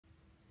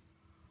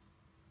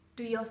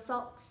Do your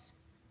socks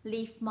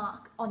leave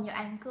mark on your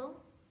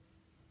ankle?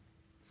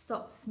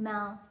 Socks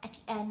smell at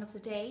the end of the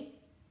day?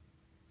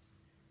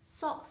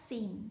 Sock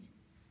seams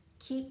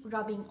keep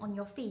rubbing on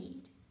your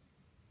feet?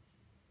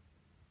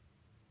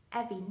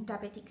 Evin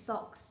Diabetic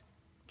socks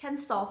can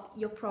solve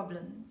your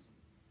problems.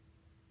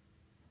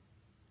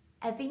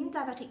 Evin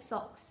Diabetic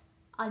socks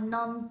are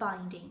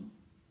non-binding.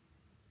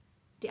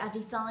 They are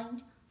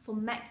designed for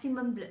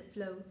maximum blood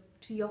flow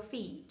to your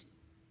feet.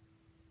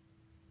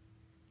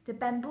 The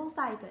bamboo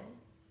fiber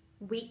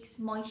wicks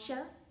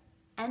moisture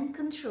and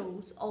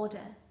controls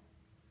odor,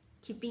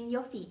 keeping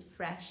your feet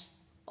fresh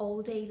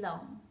all day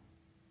long.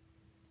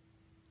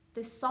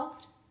 The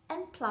soft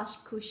and plush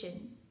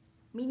cushion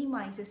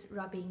minimizes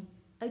rubbing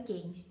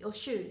against your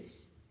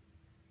shoes,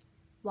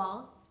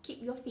 while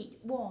keep your feet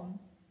warm.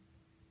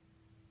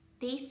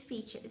 These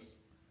features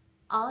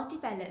are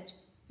developed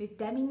with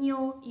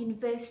Minho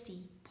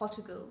University,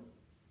 Portugal,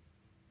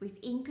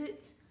 with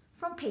inputs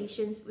from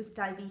patients with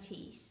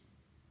diabetes.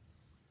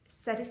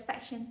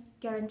 Satisfaction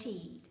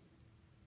guaranteed.